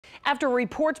After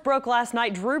reports broke last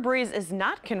night, Drew Brees is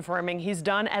not confirming he's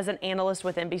done as an analyst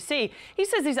with NBC. He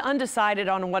says he's undecided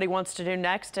on what he wants to do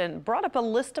next and brought up a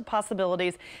list of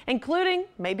possibilities, including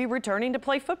maybe returning to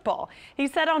play football. He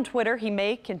said on Twitter he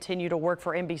may continue to work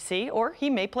for NBC or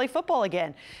he may play football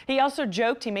again. He also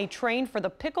joked he may train for the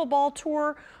pickleball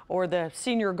tour or the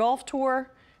senior golf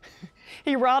tour.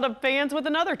 He riled up fans with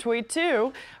another tweet,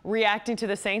 too, reacting to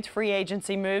the Saints' free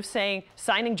agency move, saying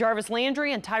signing Jarvis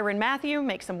Landry and Tyrann Mathieu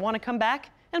makes him want to come back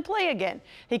and play again.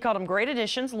 He called them great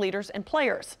additions, leaders, and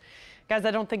players. Guys,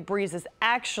 I don't think Brees is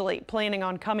actually planning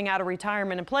on coming out of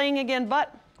retirement and playing again,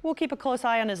 but we'll keep a close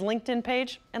eye on his LinkedIn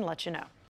page and let you know.